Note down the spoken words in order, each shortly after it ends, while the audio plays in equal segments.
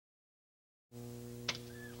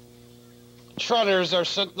Trotters are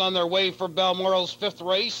sent on their way for Balmoral's fifth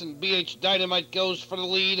race, and BH Dynamite goes for the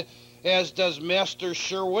lead, as does Master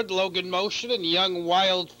Sherwood, Logan Motion, and Young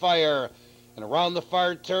Wildfire. And around the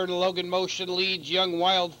far turn, Logan Motion leads Young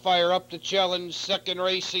Wildfire up to challenge second,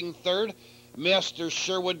 racing third. Master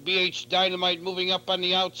Sherwood, BH Dynamite moving up on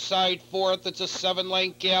the outside fourth. It's a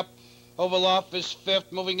 7-length gap. Ovaloff is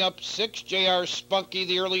fifth, moving up sixth. J.R. Spunky,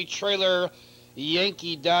 the early trailer.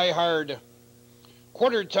 Yankee Die Hard.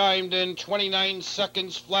 Quarter timed in 29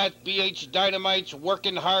 seconds flat. BH Dynamite's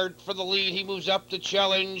working hard for the lead. He moves up to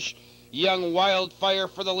challenge Young Wildfire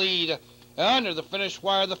for the lead. Under the finish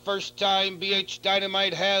wire the first time, BH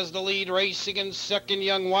Dynamite has the lead. Racing in second,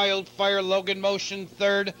 Young Wildfire. Logan Motion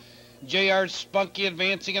third. J.R. Spunky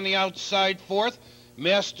advancing on the outside fourth.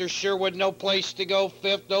 Master Sherwood, no place to go,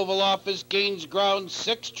 fifth. Ovaloff is gains ground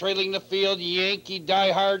sixth. Trailing the field, Yankee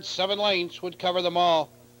Die Hard, 7 lengths would cover them all.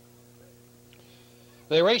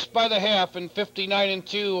 They race by the half in 59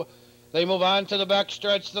 2. They move on to the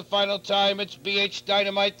backstretch the final time. It's BH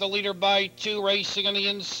Dynamite, the leader by 2, racing on the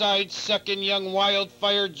inside second. Young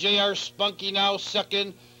Wildfire, J.R. Spunky now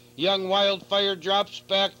second. Young Wildfire drops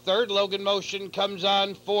back third. Logan Motion comes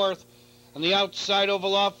on fourth. On the outside,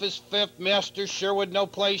 Ovaloff is fifth. Master Sherwood, no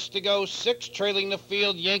place to go, sixth. Trailing the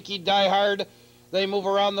field, Yankee Die Hard. They move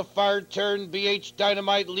around the far turn. BH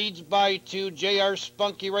Dynamite leads by 2. J.R.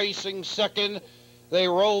 Spunky racing second. They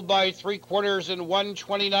roll by 3/4 in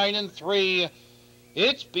 1:29 3.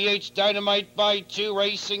 It's BH Dynamite by 2,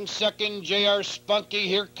 racing second. J.R. Spunky.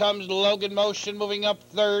 Here comes Logan Motion moving up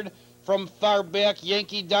third. From far back,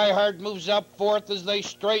 Yankee Die Hard moves up fourth as they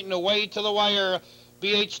straighten away to the wire.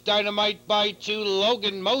 BH Dynamite by 2.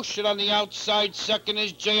 Logan Motion on the outside second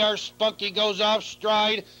as J.R. Spunky goes off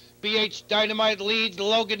stride. BH Dynamite leads.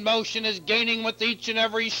 Logan Motion is gaining with each and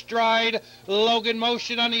every stride. Logan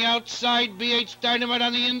Motion on the outside. BH Dynamite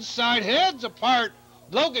on the inside. Heads apart.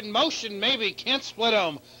 Logan Motion maybe. Can't split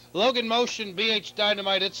them. Logan Motion, BH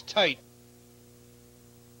Dynamite. It's tight.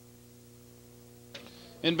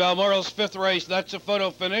 In Balmoral's fifth race, that's a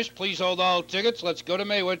photo finish. Please hold all tickets. Let's go to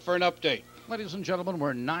Maywood for an update. Ladies and gentlemen,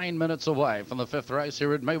 we're 9 minutes away from the fifth race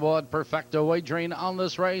here at Maywood. Perfecto wagering on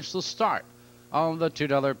this race. The start on the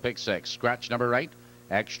 $2 pick six. Scratch number 8,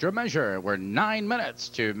 extra measure. We're 9 minutes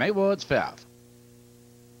to Maywood's fifth.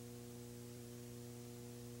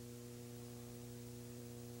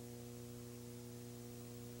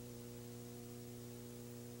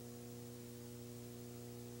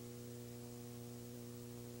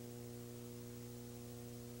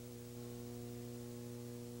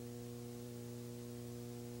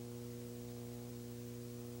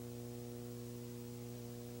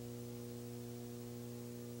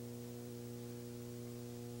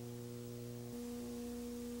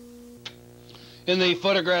 In the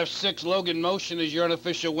photograph 6, Logan Motion is your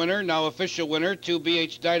unofficial winner. Now official winner, 2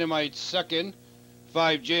 BH Dynamite second,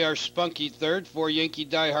 5 JR Spunky third, 4 Yankee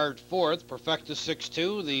Die Hard fourth, Perfecta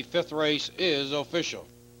 6-2. The fifth race is official.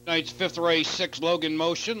 Tonight's fifth race, 6 Logan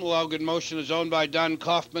Motion. Logan Motion is owned by Don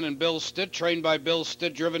Kaufman and Bill Stitt, trained by Bill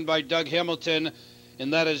Stitt, driven by Doug Hamilton,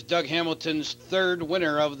 and that is Doug Hamilton's third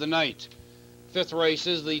winner of the night. Fifth race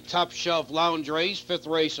is the Top Shelf Lounge race. Fifth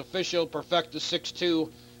race official, Perfecta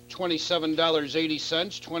 6-2. $27.80,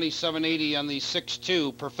 $27.80 on the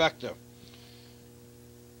 6-2 Perfecta.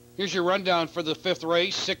 Here's your rundown for the fifth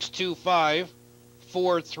race: 6-2-5,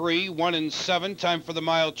 4-3, 1 and 7. Time for the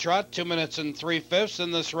mile trot, 2 minutes and 3/5.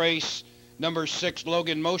 In this race, number 6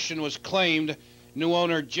 Logan Motion was claimed. New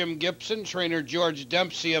owner Jim Gibson, trainer George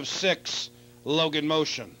Dempsey of 6 Logan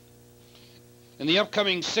Motion. In the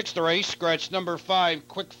upcoming sixth race, scratch number 5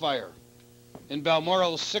 Quickfire. In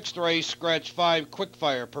Balmoral's sixth race, scratch 5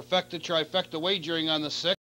 Quickfire. Perfecta trifecta wagering on the 6th.